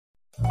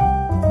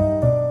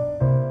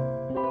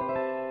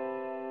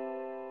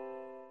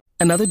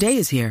Another day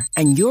is here,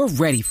 and you're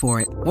ready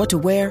for it. What to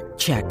wear?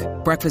 Check.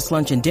 Breakfast,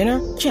 lunch, and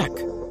dinner? Check.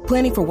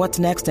 Planning for what's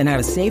next and how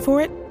to save for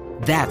it?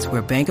 That's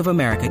where Bank of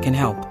America can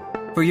help.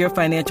 For your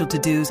financial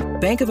to-dos,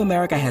 Bank of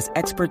America has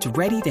experts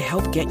ready to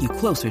help get you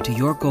closer to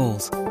your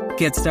goals.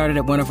 Get started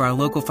at one of our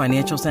local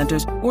financial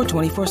centers or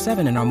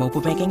 24/7 in our mobile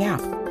banking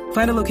app.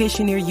 Find a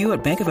location near you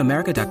at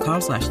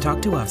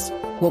bankofamerica.com/talktous.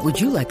 What would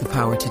you like the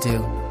power to do?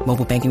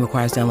 Mobile banking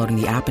requires downloading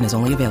the app and is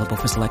only available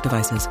for select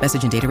devices.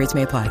 Message and data rates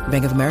may apply.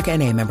 Bank of America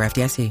N.A., member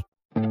FDIC.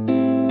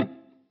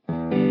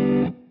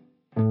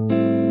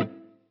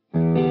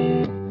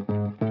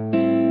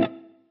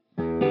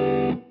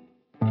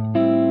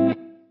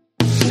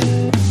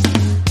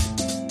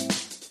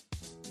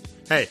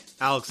 Hey,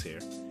 Alex here,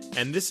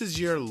 and this is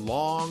your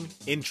long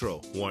intro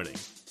warning,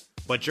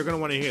 but you're going to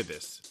want to hear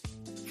this.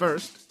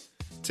 First,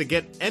 to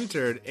get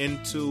entered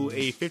into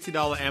a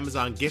 $50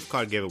 Amazon gift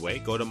card giveaway,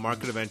 go to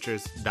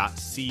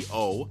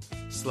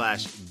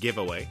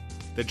marketadventures.co/giveaway.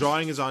 The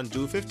drawing is on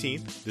June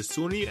 15th. The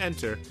sooner you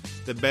enter,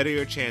 the better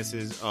your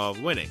chances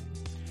of winning.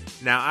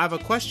 Now, I have a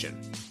question.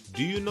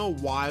 Do you know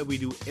why we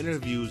do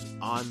interviews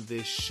on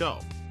this show?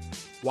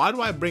 Why do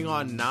I bring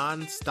on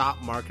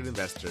non-stock market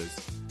investors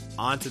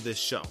onto this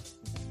show?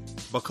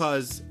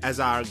 Because, as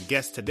our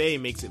guest today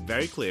makes it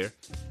very clear,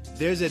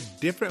 there's a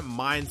different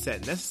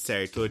mindset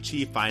necessary to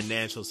achieve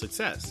financial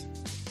success.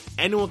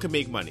 Anyone can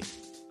make money,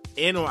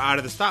 in or out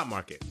of the stock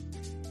market.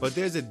 But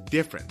there's a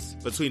difference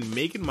between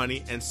making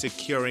money and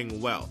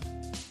securing wealth.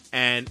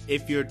 And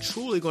if you're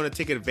truly going to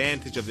take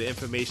advantage of the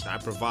information I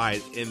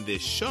provide in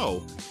this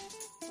show,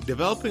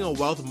 developing a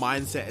wealth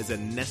mindset is a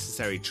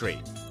necessary trait.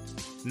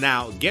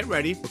 Now, get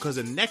ready, because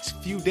the next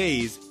few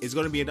days is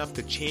going to be enough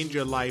to change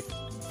your life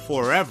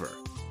forever,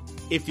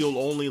 if you'll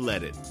only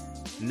let it.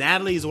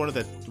 Natalie is one of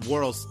the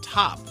world's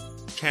top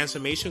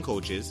transformation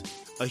coaches,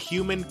 a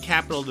human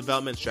capital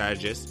development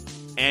strategist,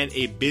 and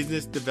a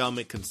business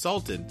development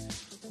consultant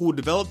who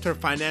developed her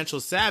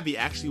financial savvy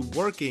actually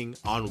working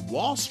on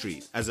Wall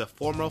Street as a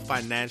former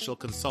financial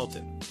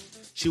consultant.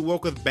 She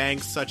worked with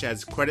banks such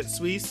as Credit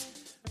Suisse,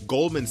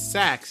 Goldman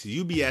Sachs,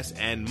 UBS,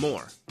 and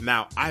more.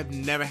 Now, I've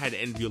never had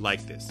an interview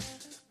like this.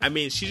 I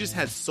mean, she just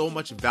had so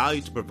much value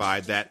to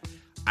provide that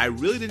I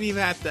really didn't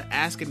even have to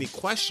ask any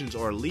questions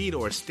or lead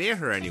or stare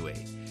her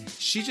anyway.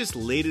 She just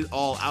laid it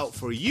all out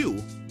for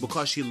you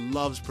because she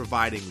loves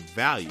providing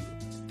value.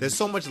 There's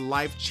so much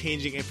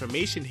life-changing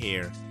information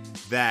here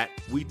that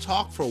we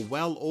talk for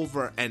well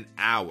over an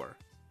hour.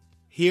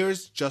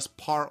 Here's just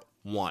part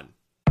one.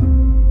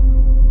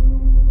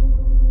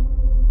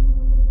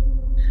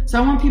 So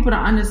I want people to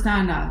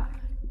understand that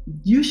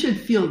you should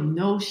feel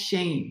no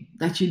shame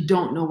that you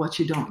don't know what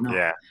you don't know.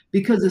 Yeah.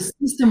 Because the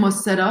system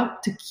was set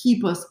up to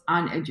keep us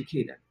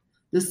uneducated.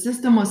 The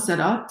system was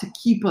set up to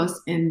keep us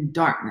in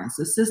darkness.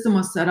 The system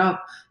was set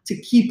up to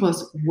keep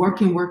us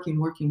working,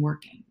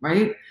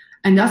 right?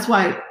 And that's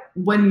why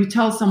when you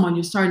tell someone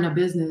you're starting a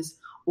business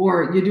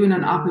or you're doing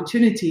an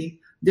opportunity,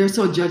 they're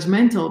so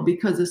judgmental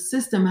because the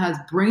system has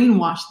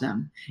brainwashed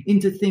them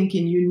into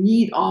thinking you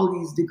need all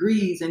these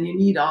degrees and you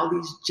need all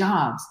these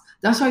jobs.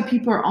 That's why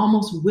people are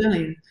almost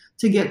willing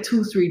to get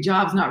 2-3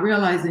 jobs, not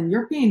realizing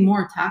you're paying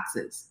more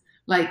taxes.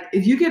 Like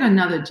if you get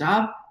another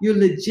job, you're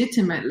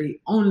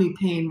legitimately only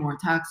paying more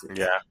taxes.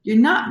 Yeah. You're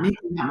not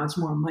making that much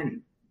more money,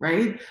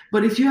 right?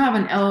 But if you have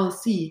an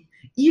LLC,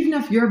 even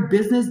if your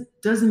business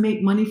doesn't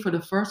make money for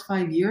the first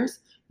 5 years,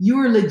 you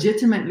are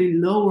legitimately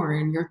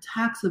lowering your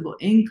taxable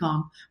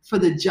income for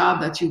the job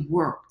that you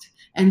worked.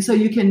 And so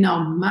you can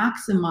now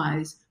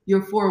maximize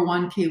your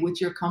 401k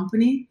with your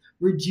company,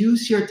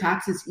 reduce your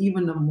taxes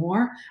even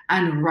more,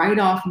 and write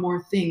off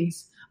more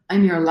things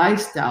in your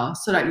lifestyle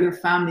so that your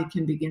family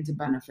can begin to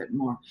benefit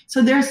more.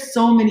 So there's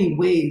so many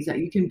ways that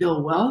you can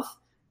build wealth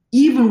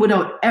even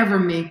without ever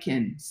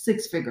making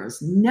six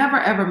figures, never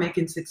ever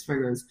making six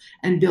figures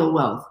and build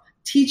wealth.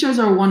 Teachers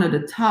are one of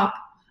the top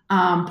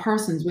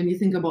persons when you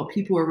think about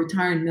people who are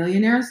retiring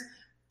millionaires.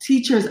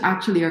 Teachers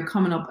actually are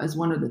coming up as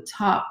one of the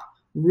top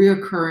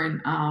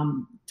reoccurring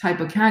type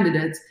of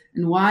candidates.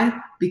 And why?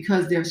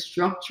 Because they're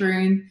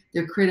structuring,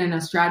 they're creating a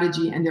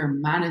strategy, and they're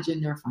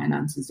managing their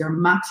finances. They're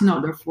maxing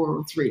out their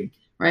 403,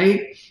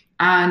 right?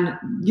 And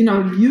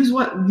use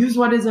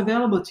what is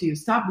available to you.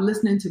 Stop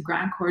listening to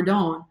Grant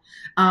Cardone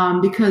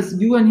because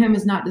you and him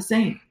is not the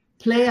same.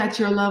 Play at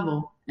your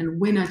level and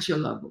win at your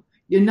level.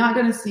 You're not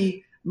going to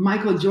see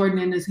Michael Jordan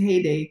in his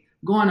heyday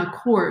go on a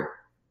court,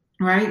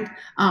 right,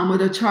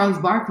 with a Charles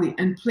Barkley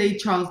and play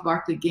Charles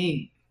Barkley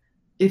game.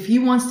 If he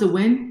wants to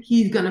win,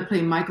 he's going to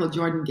play Michael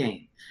Jordan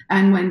game.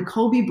 And when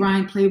Kobe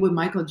Bryant played with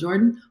Michael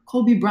Jordan,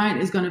 Kobe Bryant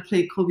is going to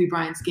play Kobe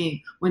Bryant's game.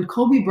 When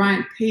Kobe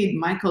Bryant played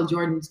Michael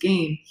Jordan's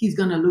game, he's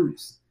going to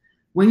lose.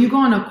 When you go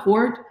on a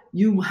court,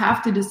 you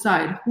have to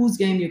decide whose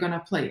game you're going to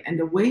play. And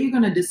the way you're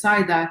going to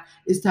decide that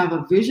is to have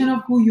a vision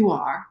of who you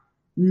are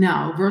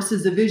now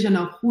versus the vision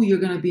of who you're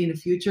going to be in the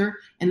future,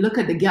 and look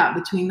at the gap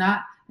between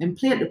that and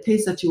play at the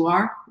pace that you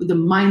are with the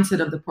mindset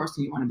of the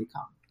person you want to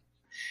become.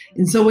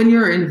 And so when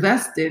you're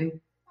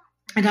investing,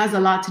 it has a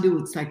lot to do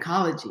with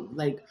psychology.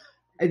 Like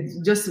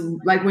just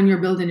like when you're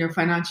building your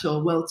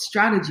financial wealth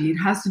strategy, it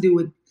has to do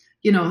with,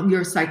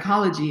 your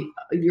psychology,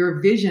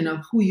 your vision of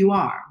who you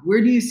are.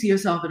 Where do you see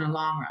yourself in the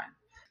long run?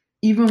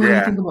 Even when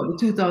you think about the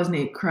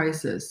 2008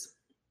 crisis,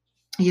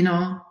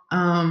 the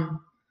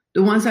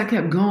ones that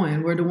kept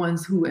going were the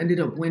ones who ended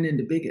up winning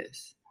the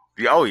biggest.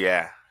 Oh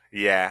yeah.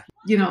 Yeah.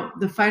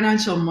 The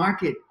financial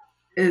market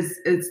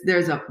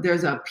there's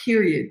a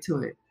period to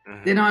it.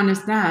 Mm-hmm. They don't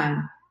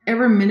understand.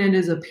 Every minute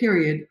is a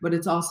period, but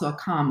it's also a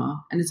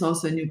comma, and it's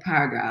also a new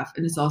paragraph,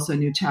 and it's also a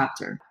new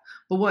chapter.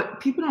 But what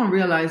people don't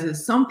realize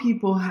is some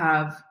people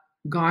have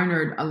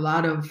garnered a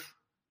lot of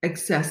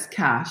excess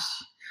cash,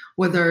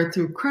 whether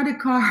through credit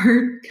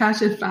card,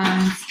 cash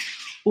advance,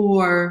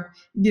 or,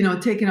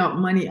 taking out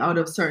money out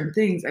of certain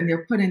things, and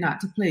they're putting that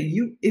to play.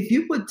 If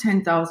you put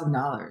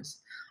 $10,000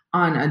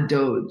 on a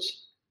Doge,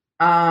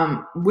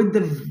 with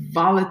the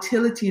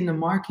volatility in the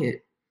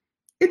market,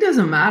 it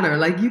doesn't matter.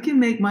 Like, you can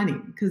make money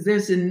because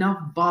there's enough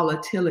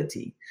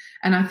volatility.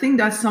 And I think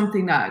that's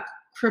something that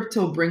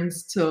crypto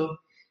brings to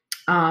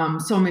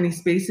so many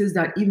spaces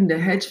that even the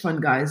hedge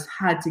fund guys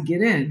had to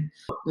get in.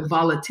 The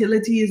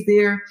volatility is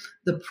there,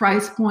 the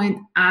price point,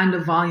 and the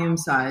volume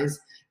size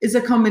is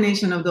a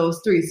combination of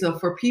those three. So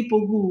for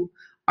people who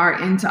are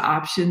into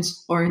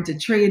options or into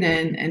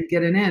trading and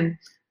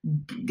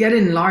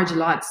getting large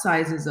lot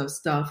sizes of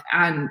stuff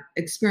and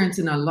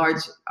experiencing a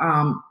large,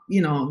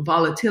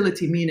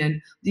 volatility,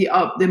 meaning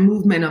the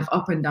movement of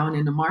up and down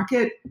in the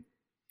market,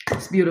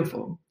 it's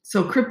beautiful.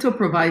 So crypto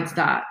provides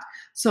that.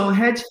 So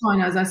hedge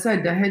fund, as I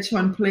said, the hedge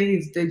fund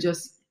plays,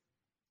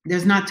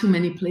 there's not too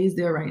many plays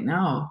there right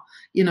now,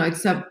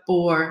 except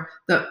for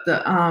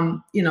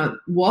the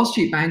Wall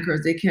Street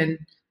bankers.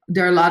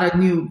 There are a lot of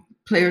new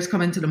players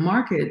coming to the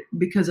market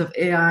because of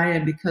AI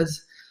and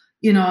because,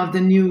 of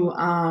the new,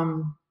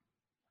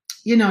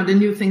 the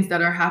new things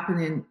that are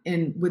happening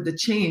with the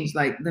change.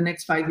 Like the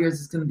next 5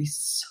 years is going to be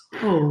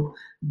so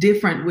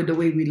different with the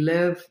way we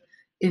live,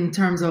 in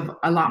terms of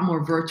a lot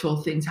more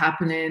virtual things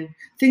happening,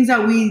 things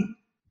that we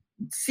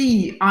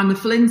see on the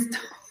Flintstones.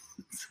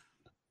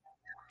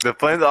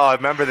 I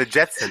remember the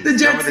Jetsons. The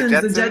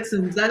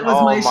Jetsons. That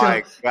was my show.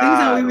 God. Things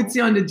that we would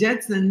see on the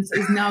Jetsons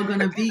is now going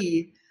to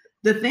be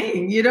the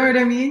thing. You know what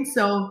I mean?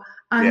 So,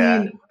 I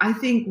mean, I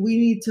think we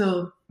need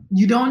to,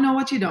 you don't know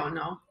what you don't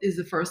know is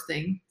the first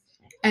thing.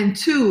 And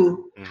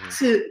two,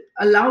 to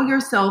allow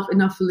yourself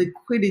enough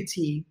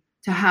liquidity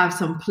to have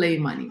some play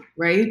money,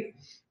 right?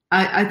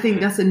 I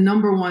think that's the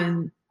number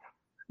one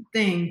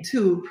thing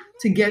too,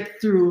 to get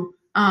through,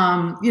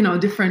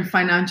 different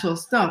financial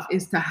stuff,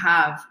 is to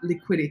have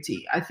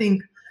liquidity. I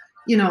think,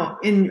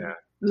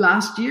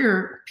 last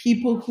year,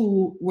 people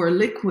who were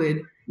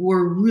liquid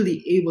were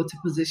really able to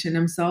position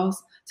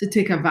themselves to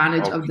take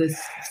advantage of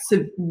this,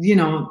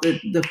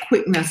 the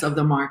quickness of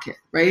the market,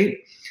 right?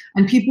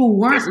 And people who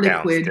weren't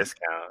liquid,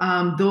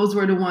 those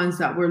were the ones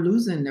that were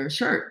losing their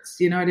shirts.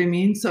 You know what I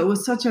mean? So it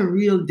was such a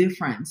real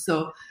difference.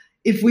 So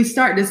if we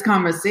start this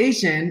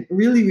conversation,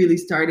 really, really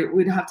start it,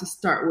 we'd have to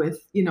start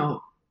with,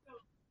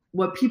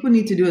 what people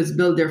need to do is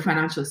build their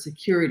financial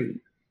security,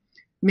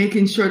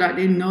 making sure that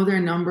they know their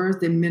numbers,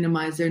 they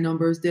minimize their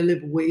numbers, they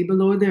live way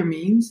below their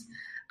means,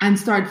 and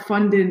start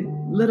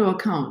funding little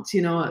accounts,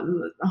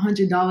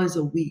 $100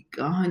 a week,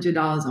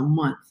 $100 a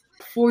month.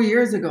 4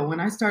 years ago, when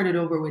I started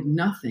over with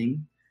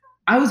nothing,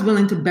 I was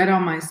willing to bet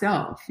on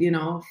myself,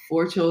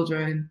 4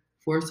 children,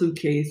 4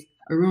 suitcases,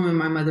 a room in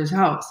my mother's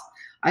house.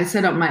 I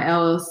set up my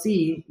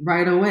LLC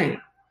right away.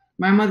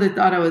 My mother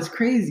thought I was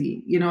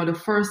crazy. The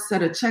first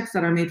set of checks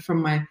that I made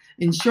from my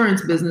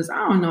insurance business, I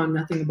don't know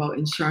nothing about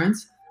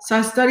insurance. So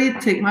I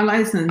studied, take my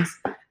license,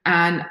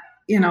 and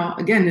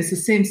again, it's the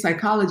same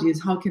psychology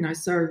as how can I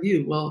serve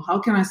you? Well, how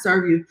can I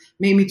serve you?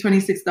 Made me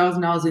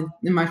 $26,000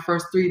 in my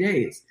first 3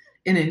 days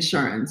in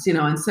insurance, and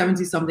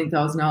 $70-something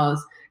thousand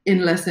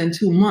in less than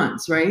 2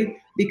 months, right?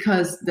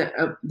 Because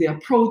the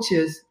approach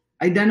is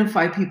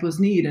identify people's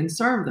need and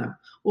serve them.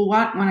 Well,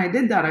 when I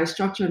did that, I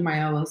structured my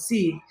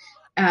LLC,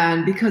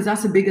 and because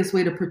that's the biggest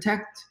way to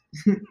protect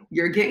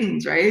your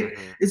gains, right?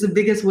 It's the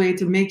biggest way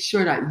to make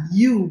sure that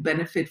you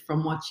benefit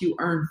from what you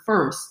earn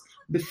first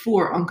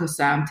before Uncle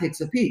Sam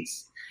takes a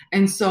piece.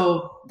 And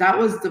so that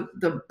was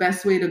the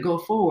best way to go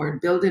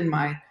forward, building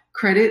my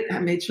credit. I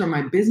made sure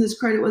my business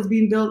credit was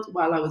being built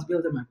while I was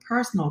building my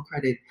personal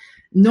credit,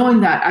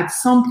 knowing that at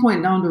some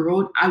point down the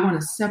road, I want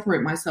to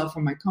separate myself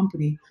from my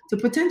company to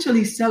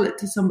potentially sell it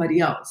to somebody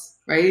else,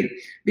 right?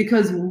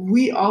 Because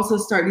we also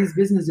start these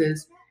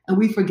businesses and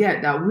we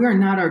forget that we are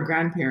not our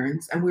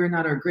grandparents and we're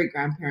not our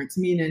great-grandparents,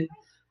 meaning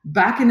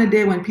back in the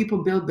day when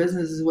people built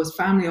businesses, it was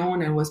family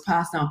owned and was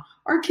passed down.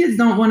 Our kids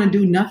don't want to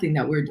do nothing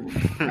that we're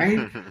doing,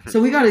 right?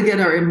 So we got to get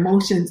our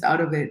emotions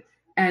out of it,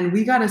 and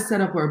we got to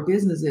set up our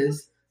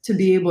businesses to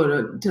be able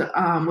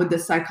to with the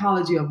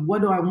psychology of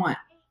what do I want?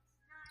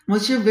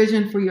 What's your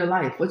vision for your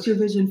life? What's your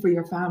vision for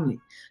your family?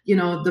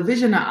 The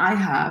vision that I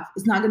have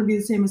is not going to be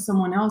the same as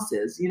someone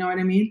else's. You know what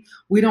I mean?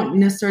 We don't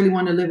necessarily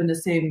want to live in the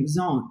same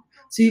zone.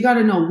 So you got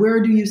to know,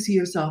 where do you see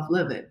yourself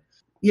living?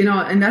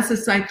 And that's the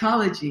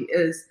psychology,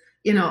 is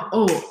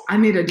oh, I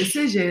made a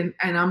decision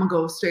and I'm gonna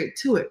go straight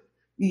to it.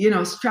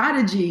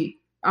 Strategy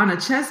on a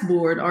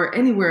chessboard or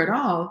anywhere at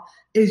all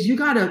is you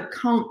gotta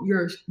count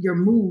your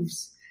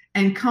moves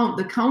and count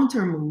the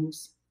counter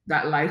moves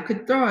that life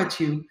could throw at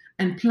you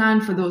and plan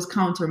for those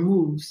counter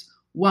moves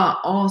while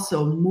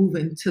also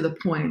moving to the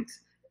point.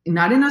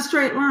 Not in a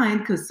straight line,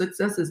 because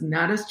success is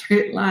not a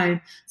straight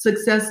line.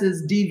 Success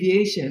is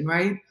deviation,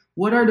 right?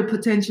 What are the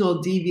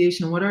potential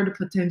deviation? What are the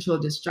potential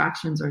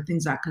distractions or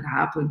things that could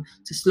happen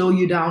to slow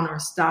you down or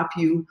stop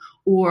you?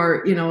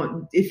 Or,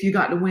 if you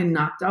got the wind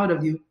knocked out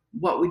of you,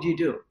 what would you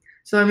do?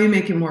 So let me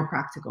make it more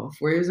practical.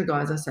 4 years ago,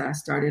 as I said, I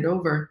started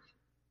over.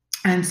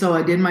 And so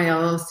I did my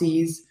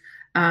LLCs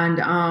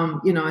and,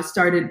 I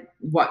started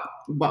what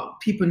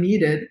people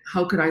needed.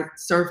 How could I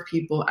serve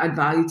people, add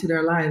value to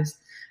their lives?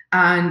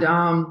 And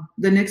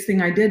the next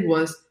thing I did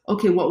was,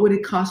 okay, what would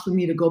it cost for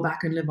me to go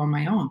back and live on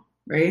my own,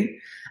 right?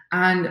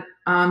 And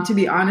to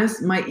be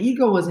honest, my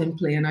ego was in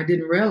play and I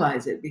didn't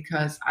realize it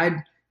because I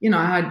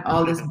had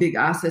all these big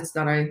assets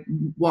that I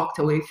walked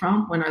away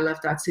from when I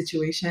left that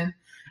situation.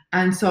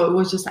 And so it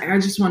was just like, I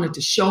just wanted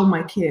to show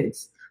my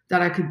kids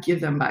that I could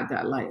give them back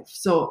that life.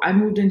 So I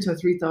moved into a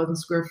 3,000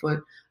 square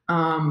foot,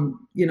 townhouse.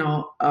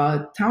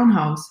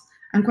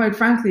 And quite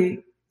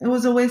frankly, it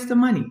was a waste of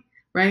money,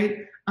 right?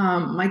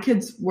 My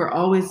kids were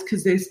always,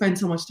 because they spent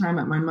so much time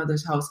at my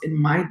mother's house in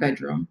my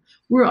bedroom,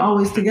 we were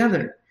always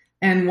together.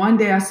 And one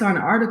day I saw an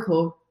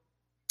article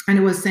and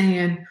it was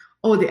saying,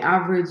 oh, the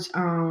average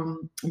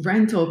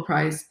rental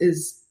price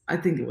is, I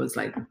think it was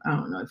like, I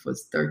don't know if it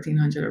was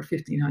 $1,300 or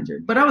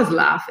 $1,500, but I was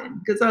laughing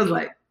because I was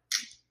like,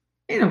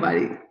 ain't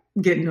nobody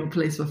getting no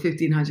place for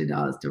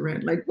 $1,500 to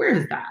rent. Like, where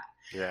is that?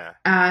 Yeah.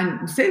 And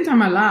at the same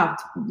time I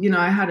laughed,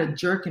 I had a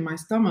jerk in my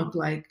stomach,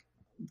 like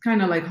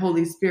kind of like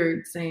Holy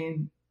Spirit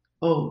saying,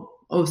 oh,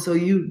 so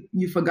you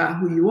forgot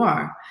who you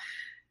are.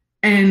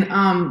 And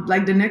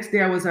like the next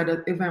day I was at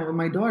an event with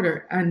my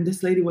daughter and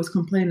this lady was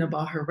complaining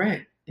about her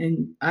rent.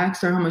 And I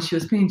asked her how much she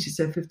was paying. She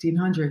said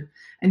 $1,500.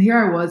 And here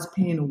I was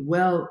paying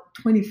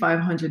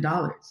 $2,500.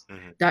 Mm-hmm.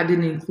 That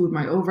didn't include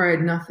my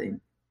overhead,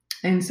 nothing.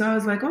 And so I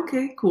was like,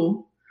 okay,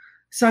 cool.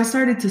 So I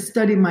started to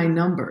study my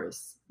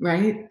numbers,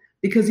 right?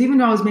 Because even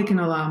though I was making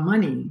a lot of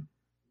money,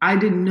 I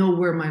didn't know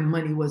where my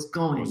money was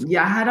going.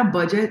 Yeah, I had a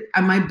budget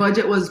and my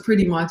budget was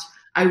pretty much,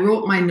 I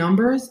wrote my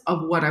numbers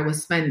of what I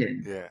was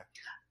spending. Yeah.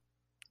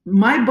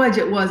 My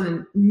budget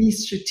wasn't me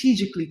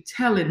strategically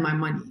telling my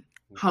money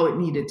how it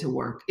needed to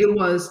work. It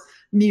was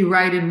me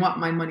writing what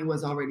my money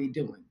was already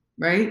doing,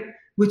 right?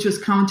 Which was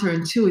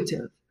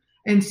counterintuitive.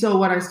 And so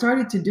what I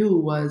started to do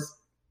was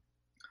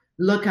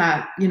look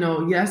at,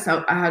 yes,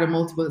 I had a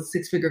multiple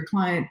six-figure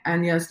client.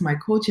 And yes, my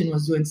coaching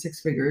was doing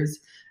six figures.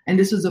 And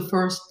this was the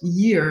first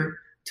year,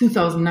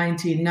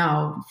 2019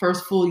 now,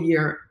 first full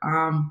year,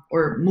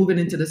 or moving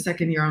into the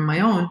second year on my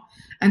own.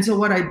 And so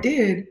what I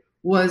did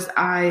was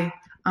I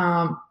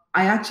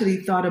actually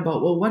thought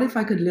about, well, what if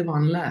I could live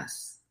on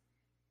less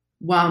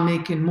while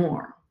making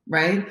more,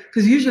 right?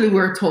 Because usually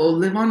we're told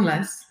live on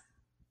less,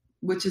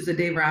 which is the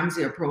Dave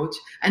Ramsey approach.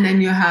 And then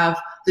you have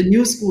the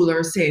new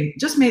schoolers saying,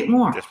 just make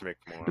more. Just make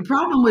more. The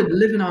problem with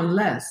living on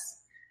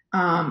less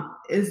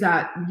is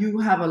that you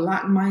have a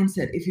locked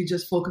mindset if you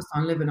just focus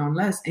on living on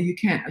less and you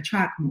can't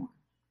attract more.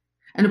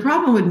 And the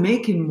problem with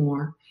making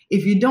more,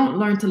 if you don't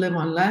learn to live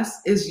on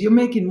less, is you're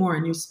making more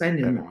and you're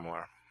spending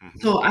more. Mm-hmm.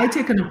 So I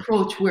take an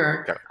approach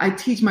where I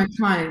teach my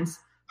clients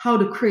how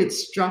to create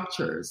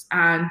structures.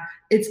 And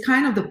it's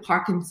kind of the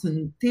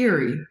Parkinson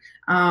theory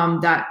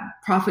that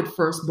Profit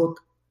First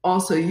book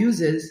also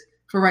uses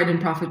for writing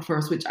Profit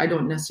First, which I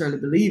don't necessarily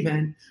believe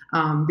in,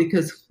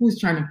 because who's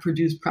trying to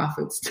produce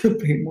profits to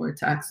pay more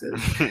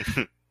taxes?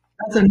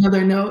 That's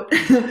another note.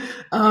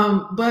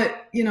 But,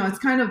 it's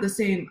kind of the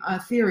same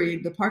theory,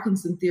 the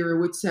Parkinson theory,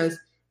 which says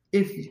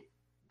if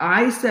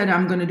I said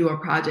I'm going to do a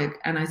project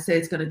and I say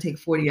it's going to take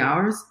 40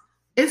 hours,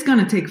 it's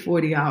going to take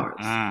 40 hours.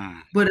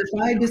 But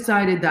if I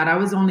decided that I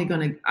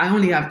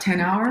only have 10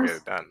 hours,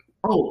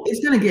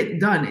 it's going to get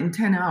done in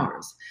 10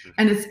 hours.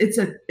 And it's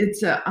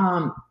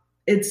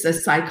a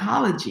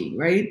psychology,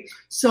 right?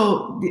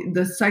 So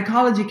the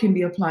psychology can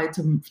be applied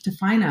to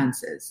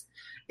finances.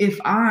 If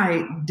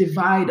I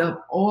divide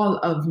up all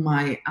of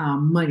my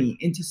money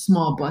into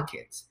small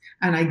buckets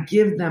and I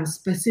give them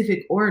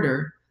specific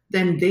order,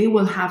 then they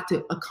will have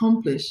to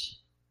accomplish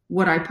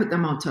what I put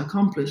them out to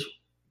accomplish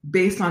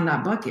based on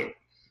that bucket.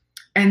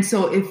 And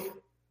so if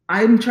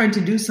I'm trying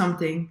to do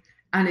something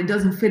and it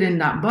doesn't fit in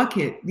that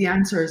bucket, the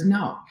answer is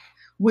no,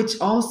 which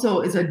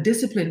also is a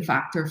discipline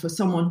factor for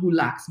someone who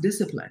lacks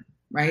discipline,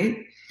 right?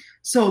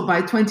 So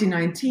by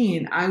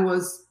 2019,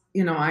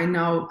 I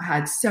now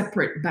had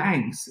separate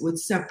banks with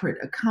separate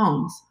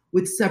accounts,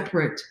 with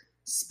separate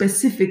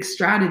specific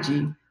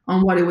strategy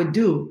on what it would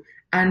do.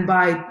 And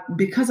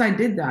because I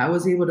did that, I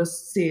was able to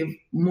save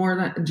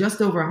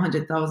just over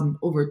 100,000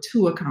 over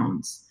two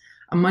accounts,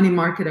 a money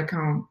market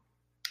account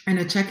and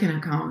a checking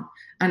account.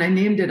 And I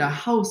named it a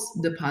house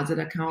deposit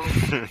account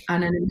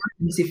and an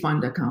emergency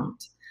fund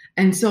account.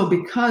 And so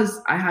because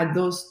I had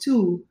those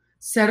two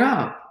set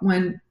up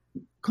when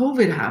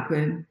COVID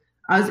happened,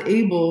 I was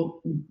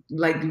able,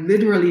 like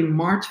literally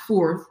March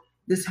 4th,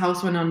 this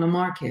house went on the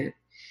market,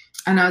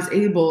 and I was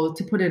able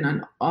to put in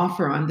an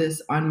offer on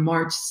this on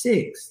March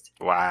 6th.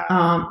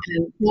 Wow.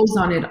 And closed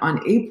on it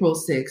on April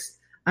 6th.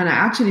 And I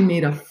actually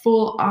made a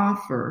full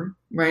offer,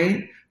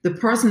 right? The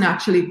person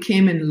actually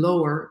came in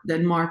lower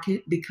than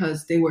market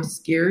because they were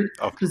scared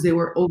because they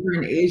were over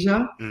in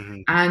Asia.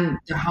 Mm-hmm. And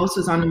the house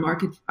was on the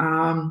market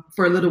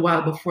for a little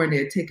while before they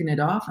had taken it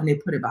off and they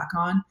put it back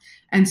on.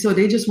 And so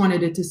they just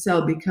wanted it to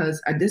sell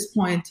because at this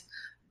point,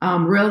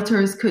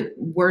 realtors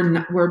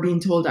were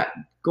being told that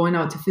going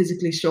out to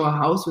physically show a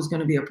house was going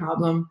to be a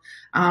problem.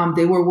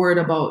 They were worried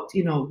about,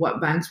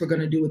 what banks were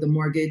going to do with the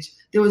mortgage.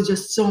 There was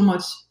just so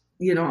much,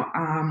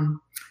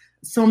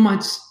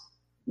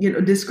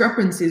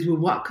 discrepancies with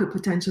what could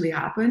potentially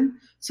happen.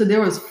 So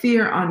there was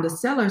fear on the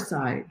seller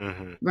side,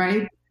 mm-hmm.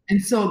 right?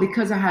 And so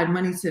because I had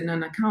money sitting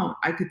on account,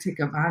 I could take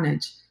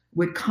advantage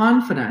with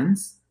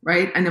confidence,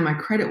 right? And then my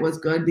credit was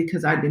good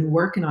because I'd been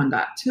working on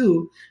that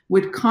too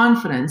with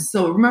confidence.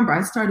 So remember,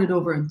 I started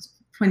over in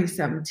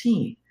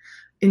 2017.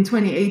 In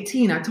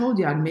 2018, I told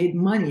you I'd made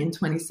money in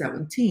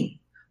 2017,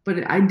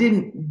 but I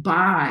didn't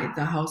buy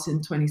the house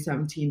in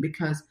 2017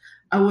 because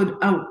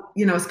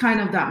it's kind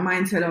of that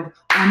mindset of,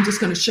 I'm just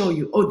going to show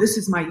you, this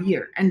is my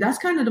year. And that's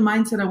kind of the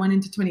mindset I went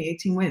into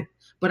 2018 with.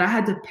 But I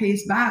had to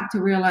pace back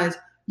to realize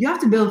you have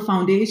to build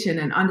foundation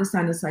and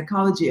understand the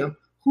psychology of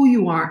who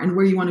you are and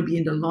where you want to be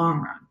in the long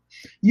run.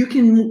 You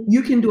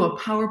can do a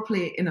power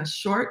play in a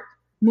short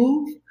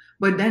move,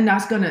 but then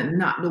that's going to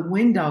knock the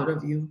wind out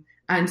of you.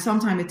 And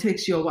sometimes it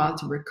takes you a while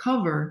to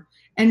recover.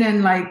 And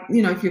then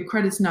if your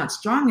credit's not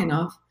strong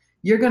enough,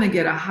 you're going to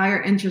get a higher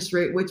interest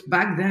rate, which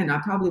back then I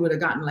probably would have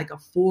gotten like a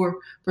 4%.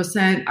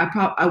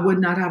 I would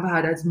not have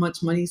had as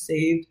much money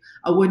saved.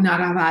 I would not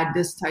have had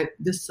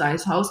this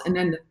size house. And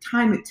then the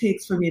time it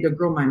takes for me to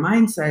grow my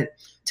mindset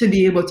to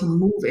be able to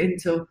move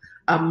into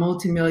a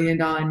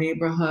multi-million-dollar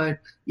neighborhood,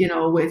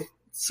 with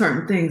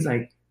certain things,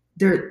 like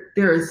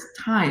there's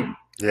time.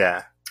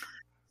 Yeah.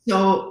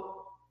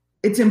 So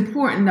it's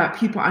important that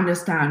people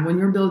understand when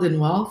you're building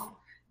wealth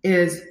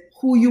is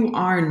who you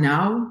are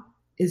now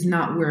is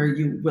not where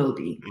you will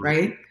be,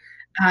 right?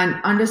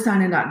 And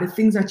understanding that the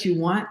things that you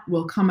want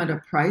will come at a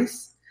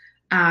price,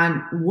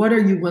 and what are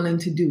you willing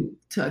to do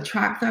to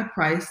attract that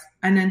price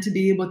and then to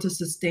be able to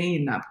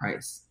sustain that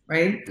price,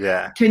 right?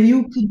 Yeah. Can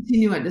you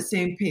continue at the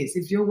same pace?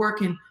 If you're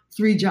working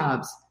 3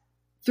 jobs,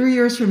 3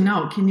 years from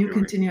now, can you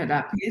continue at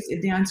that pace?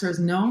 If the answer is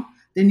no,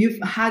 then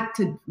you've had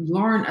to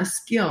learn a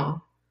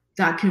skill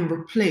that can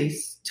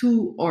replace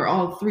 2 or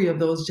all 3 of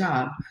those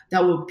jobs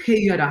that will pay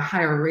you at a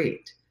higher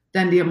rate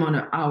than the amount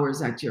of hours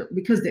that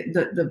because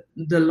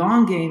the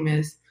long game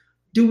is,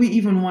 do we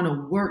even want to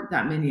work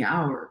that many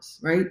hours,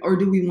 right? Or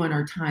do we want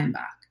our time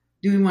back?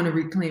 Do we want to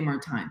reclaim our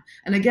time?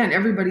 And again,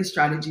 everybody's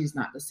strategy is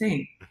not the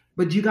same,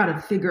 but you got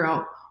to figure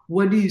out,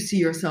 what do you see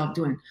yourself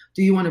doing?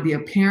 Do you want to be a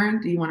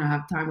parent? Do you want to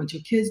have time with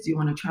your kids? Do you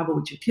want to travel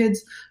with your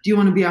kids? Do you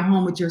want to be at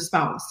home with your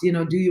spouse?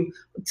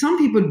 Some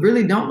people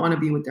really don't want to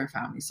be with their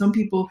family. Some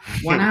people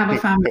want to have a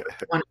family,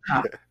 want to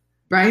travel,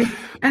 right?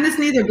 And it's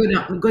neither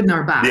good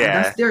nor bad.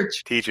 Yeah. That's their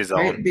choice, to each his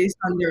right? own. Based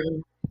on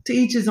to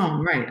each his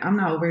own, right? I'm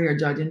not over here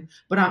judging,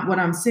 but what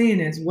I'm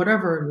saying is,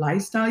 whatever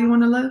lifestyle you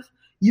want to live,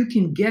 you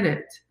can get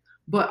it,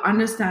 but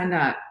understand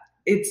that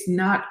it's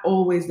not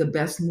always the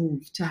best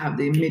move to have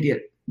the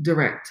immediate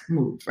direct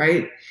move,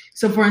 right?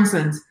 So for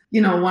instance,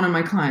 one of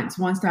my clients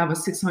wants to have a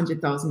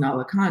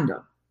 $600,000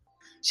 condo.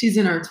 She's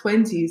in her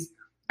 20s,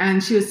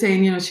 and she was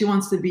saying, she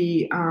wants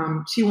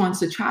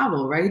to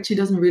travel, right? She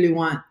doesn't really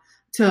want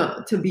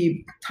to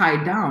be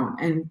tied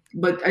down,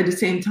 but at the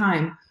same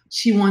time,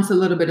 she wants a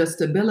little bit of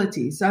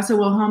stability. So I said,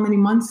 well, how many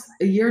months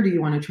a year do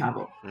you want to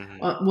travel?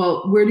 Mm-hmm.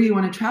 Well, where do you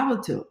want to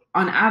travel to?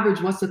 On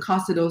average, what's the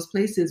cost of those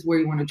places where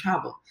you want to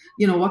travel?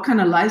 What kind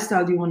of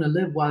lifestyle do you want to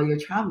live while you're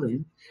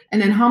traveling? And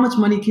then how much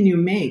money can you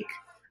make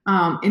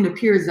in the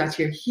periods that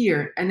you're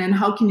here? And then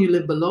how can you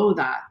live below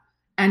that?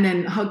 And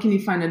then how can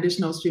you find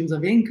additional streams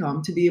of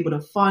income to be able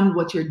to fund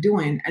what you're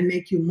doing and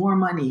make you more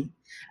money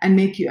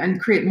and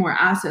create more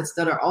assets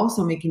that are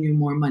also making you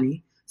more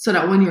money, so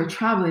that when you're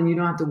traveling, you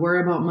don't have to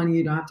worry about money.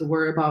 You don't have to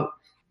worry about,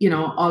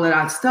 all of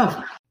that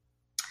stuff.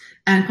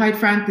 And quite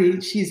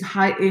frankly, she's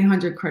high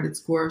 800 credit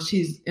score.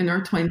 She's in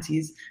her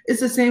 20s. It's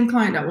the same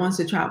client that wants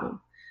to travel.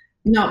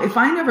 Now, if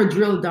I never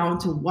drill down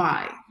to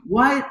why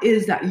it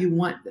is that you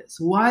want this?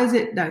 Why is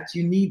it that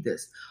you need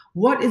this?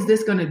 What is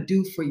this going to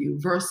do for you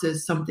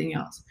versus something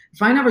else?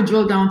 If I never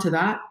drill down to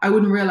that, I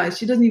wouldn't realize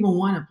she doesn't even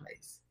want a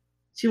place.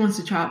 She wants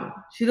to travel.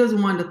 She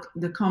doesn't want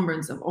the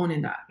encumbrance of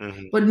owning that.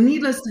 Mm-hmm. But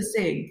needless to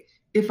say,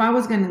 if I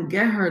was going to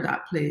get her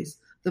that place,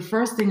 the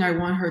first thing I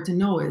want her to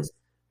know is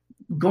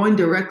going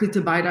directly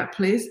to buy that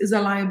place is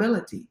a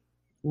liability.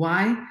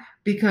 Why?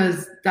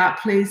 Because that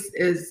place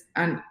is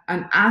an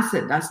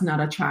asset that's not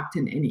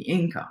attracting any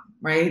income,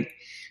 right?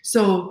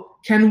 So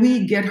can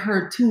we get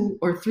her 2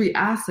 or 3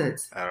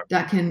 assets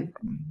that can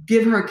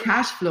give her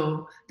cash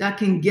flow, that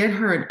can get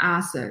her an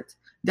asset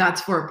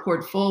that's for a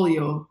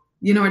portfolio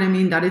You know what I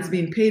mean? That it's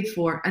being paid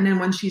for. And then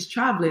when she's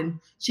traveling,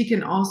 she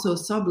can also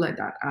sublet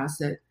that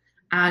asset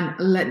and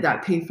let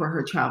that pay for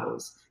her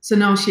travels. So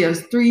now she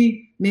has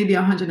three, maybe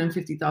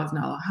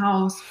 $150,000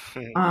 house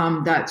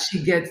that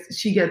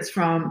she gets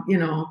from,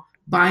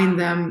 buying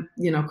them,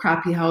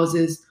 crappy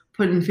houses,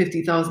 putting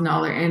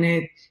 $50,000 in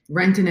it,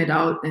 renting it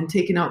out, and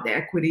taking out the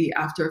equity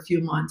after a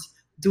few months,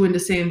 doing the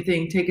same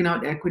thing, taking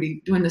out the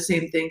equity, doing the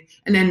same thing,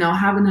 and then now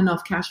having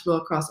enough cash flow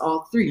across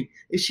all three.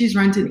 If she's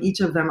renting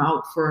each of them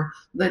out for,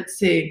 let's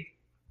say,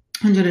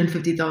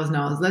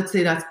 $150,000, let's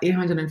say that's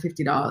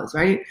 $850,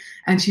 right?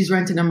 And she's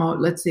renting them out,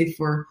 let's say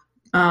for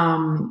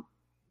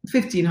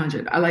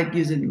 $1,500. I like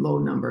using low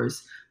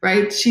numbers,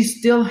 right? She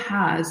still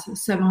has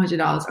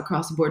 $700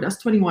 across the board.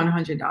 That's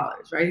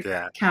 $2,100, right?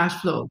 Yeah.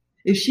 Cash flow.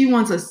 If she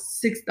wants a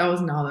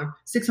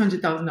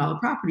 $600,000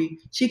 property,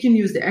 she can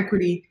use the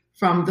equity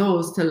from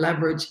those to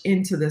leverage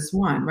into this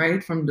one,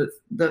 right? From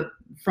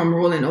from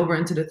rolling over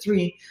into the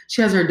three,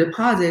 she has her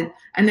deposit,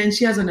 and then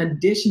she has an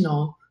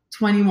additional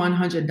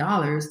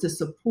 $2,100 to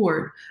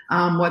support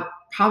what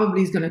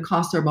probably is going to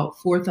cost her about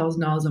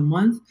 $4,000 a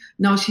month.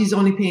 Now she's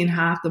only paying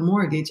half the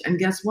mortgage, and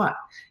guess what?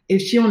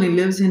 If she only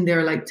lives in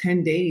there like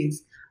 10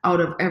 days out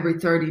of every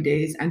 30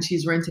 days, and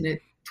she's renting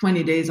it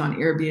 20 days on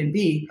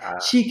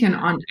Airbnb, she can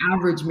on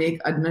average make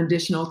an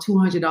additional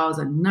 $200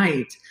 a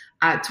night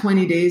at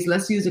 20 days.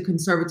 Let's use a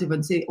conservative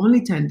and say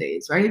only 10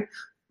 days, right?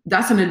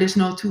 That's an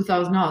additional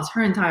 $2,000.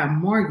 Her entire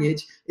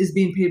mortgage is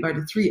being paid by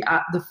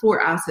the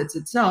four assets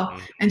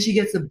itself, and she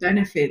gets the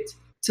benefit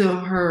to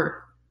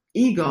her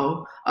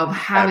ego of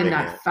having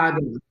that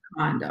fabulous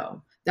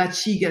condo that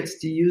she gets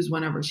to use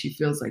whenever she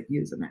feels like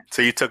using it.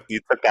 So you took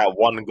that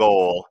one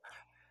goal,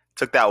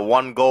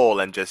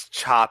 and just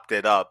chopped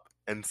it up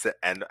and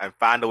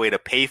found a way to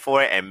pay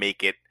for it and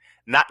make it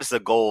not just a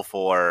goal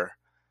for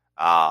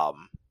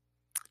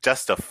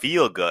just to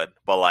feel good,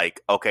 but like,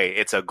 okay,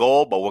 it's a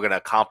goal, but we're going to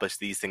accomplish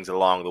these things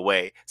along the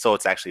way. So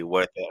it's actually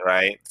worth it,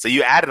 right? So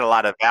you added a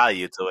lot of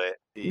value to it.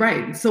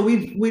 Right. So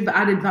we've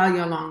added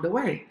value along the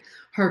way.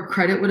 Her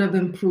credit would have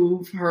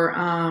improved.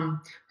 Her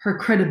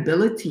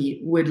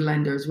credibility with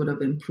lenders would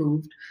have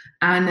improved.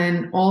 And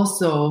then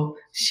also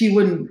she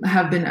wouldn't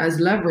have been as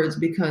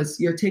leveraged because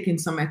you're taking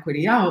some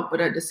equity out,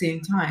 but at the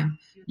same time,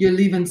 you're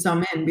leaving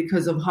some in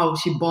because of how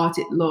she bought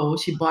it low.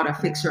 She bought a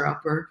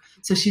fixer-upper.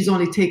 So she's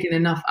only taking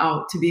enough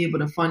out to be able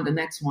to fund the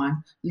next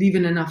one,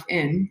 leaving enough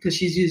in because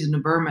she's using the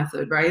Burr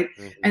method, right?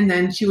 Mm-hmm. And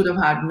then she would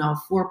have had now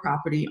 4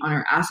 property on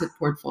her asset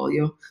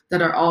portfolio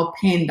that are all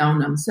paying down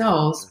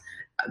themselves.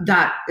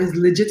 That is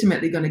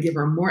legitimately going to give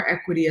her more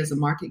equity as the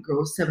market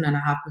grows,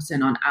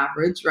 7.5% on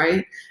average,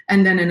 right?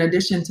 And then in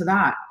addition to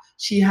that,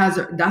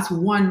 that's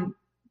one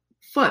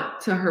foot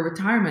to her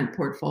retirement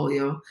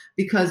portfolio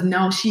because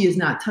now she is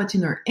not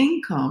touching her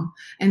income.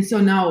 And so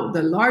now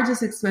the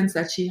largest expense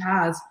that she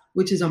has,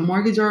 which is a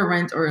mortgage or a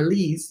rent or a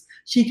lease,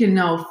 she can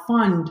now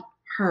fund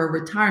her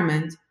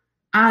retirement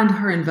and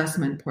her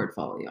investment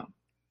portfolio.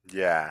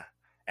 Yeah.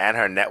 And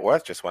her net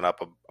worth just went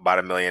up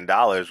about $1 million,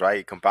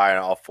 right? Comparing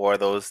all 4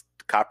 of those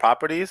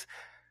properties,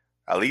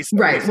 at least.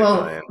 Right.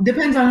 Well,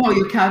 depends on how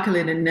you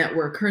calculate a net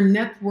worth. Her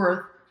net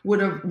worth would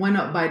have went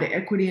up by the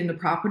equity in the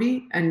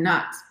property and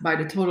not by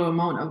the total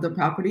amount of the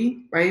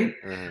property, right?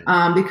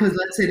 Mm-hmm. Because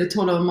let's say the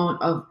total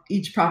amount of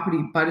each property,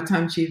 by the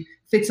time she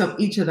fix up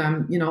each of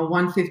them,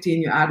 $150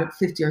 and you add up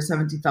 $50,000 or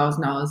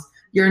 $70,000,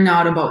 you're now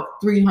at about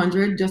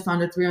 300, just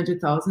under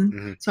 300,000.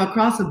 Mm-hmm. So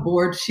across the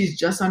board, she's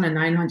just under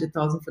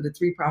 900,000 for the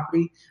 3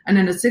 property, and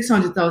then the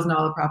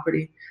 $600,000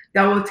 property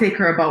that will take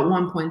her about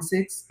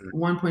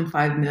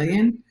 1.5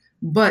 million.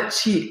 But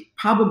she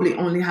probably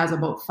only has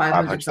about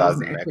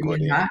 500,000 equity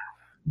in that.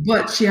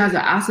 But she has an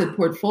asset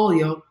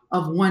portfolio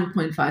of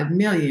 1.5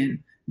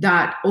 million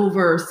that at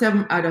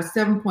a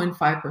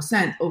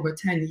 7.5% over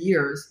 10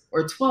 years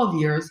or 12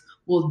 years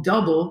will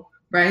double,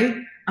 right?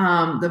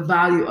 The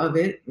value of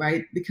it,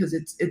 right? Because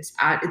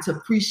it's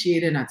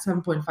appreciated at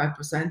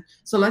 7.5%.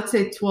 So let's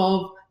say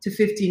 12 to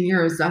 15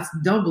 years, that's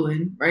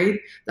doubling, right?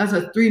 That's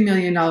a $3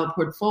 million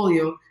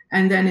portfolio.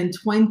 And then in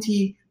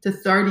 20 to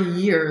 30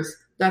 years,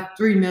 that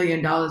 $3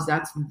 million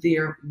that's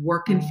there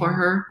working for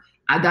her,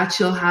 that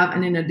she'll have.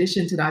 And in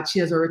addition to that, she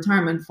has a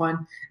retirement fund.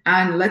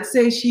 And let's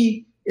say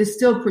she is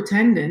still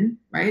pretending,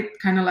 right?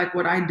 Kind of like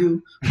what I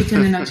do,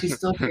 pretending that she's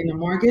still paying a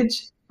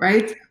mortgage,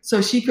 right?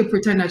 So she could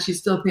pretend that she's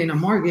still paying a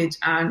mortgage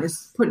and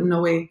is putting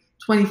away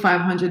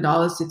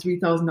 $2,500 to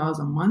 $3,000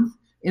 a month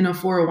in a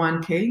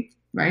 401k,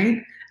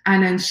 right?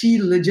 And then she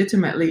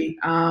legitimately,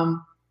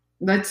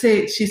 let's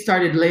say she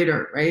started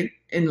later, right,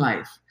 in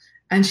life,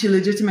 and she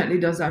legitimately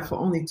does that for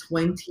only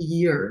 20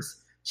 years.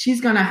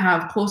 She's going to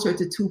have closer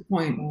to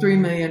 $2.3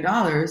 million,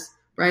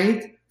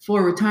 right,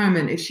 for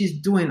retirement if she's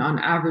doing on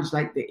average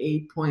like the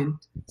 8.6%,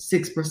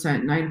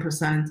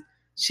 9%.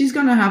 She's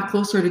going to have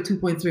closer to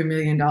 $2.3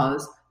 million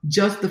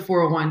just the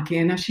 401k.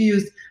 And if she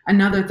used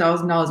another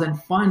 $1,000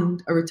 and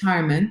fund a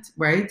retirement,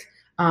 right,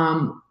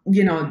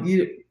 you don't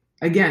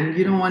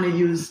want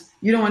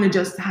to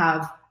just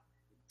have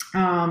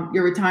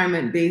your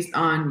retirement based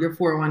on your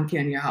 401k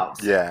in your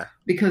house. Yeah.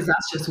 Because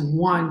that's just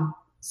one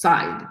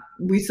side.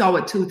 We saw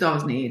what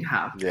 2008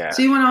 have. Yeah.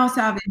 So you want to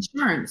also have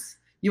insurance.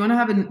 You want to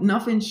have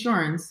enough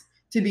insurance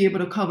to be able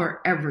to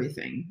cover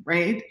everything,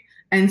 right?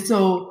 And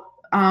so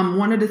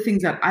one of the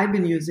things that I've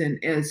been using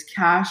is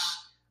cash,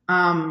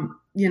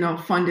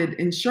 funded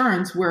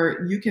insurance,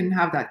 where you can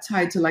have that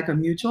tied to like a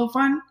mutual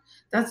fund.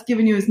 That's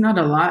giving you, it's not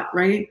a lot,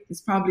 right?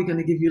 It's probably going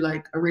to give you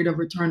like a rate of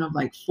return of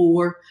like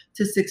 4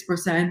 to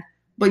 6%,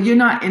 but you're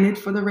not in it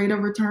for the rate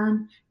of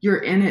return. You're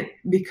in it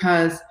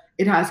because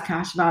it has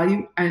cash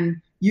value, and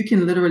you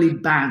can literally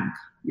bank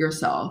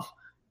yourself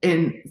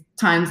in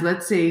times.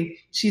 Let's say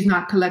she's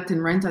not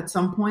collecting rent at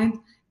some point.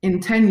 In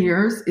 10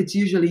 years, it's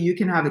usually you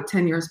can have it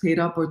 10 years paid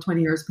up or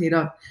 20 years paid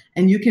up,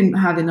 and you can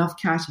have enough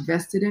cash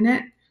vested in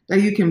it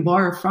that you can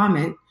borrow from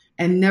it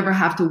and never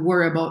have to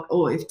worry about,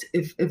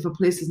 if a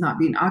place is not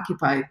being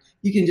occupied.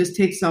 You can just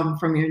take some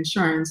from your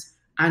insurance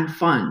and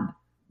fund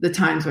the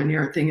times when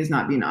your thing is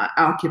not being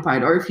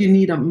occupied. Or if you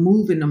need a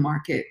move in the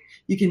market,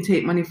 you can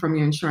take money from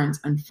your insurance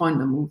and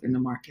fund a move in the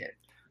market.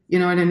 You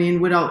know what I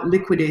mean? Without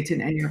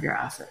liquidating any of your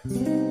assets.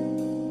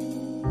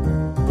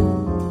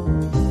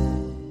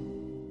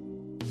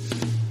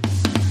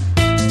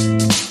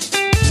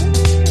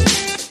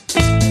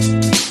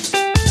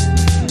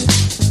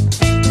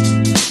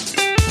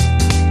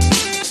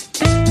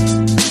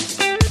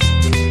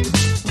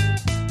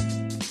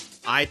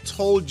 I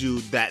told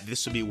you that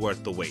this would be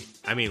worth the wait.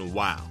 I mean,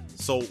 wow.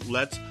 So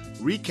let's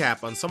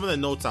recap on some of the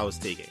notes I was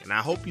taking, and I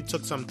hope you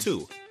took some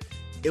too.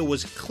 It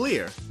was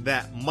clear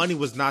that money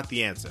was not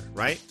the answer,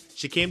 right?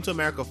 She came to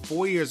America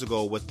 4 years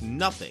ago with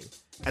nothing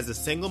as a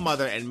single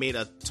mother and made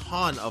a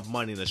ton of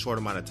money in a short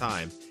amount of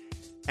time.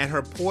 And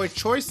her poor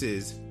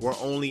choices were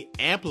only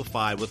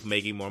amplified with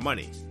making more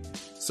money.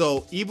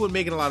 So even with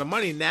making a lot of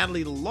money,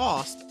 Natalie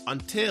lost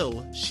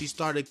until she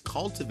started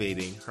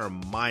cultivating her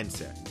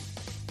mindset.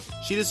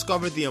 She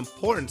discovered the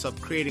importance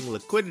of creating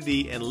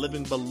liquidity and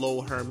living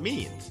below her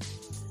means.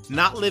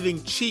 Not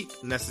living cheap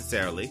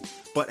necessarily,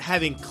 but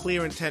having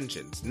clear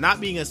intentions. Not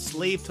being a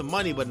slave to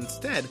money, but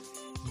instead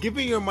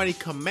giving your money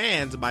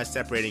commands by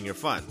separating your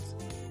funds.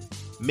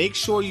 Make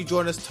sure you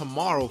join us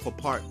tomorrow for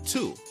part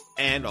 2,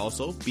 and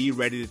also be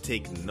ready to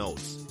take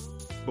notes.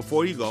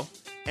 Before you go,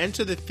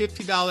 enter the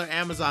 $50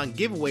 Amazon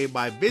giveaway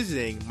by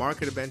visiting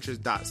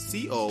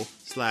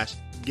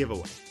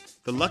marketadventures.co/giveaway.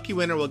 The lucky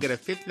winner will get a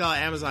 $50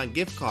 Amazon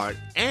gift card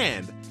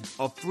and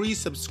a free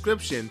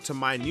subscription to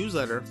my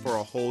newsletter for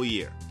a whole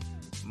year.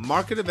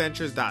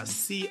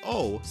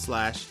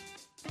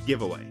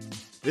 marketadventures.co/giveaway.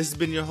 This has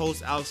been your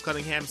host, Alex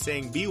Cunningham,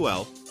 saying be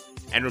well.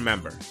 And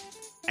remember,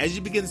 as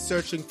you begin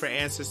searching for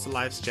answers to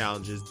life's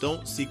challenges,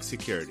 don't seek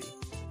security.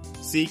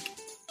 Seek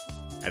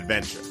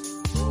adventure.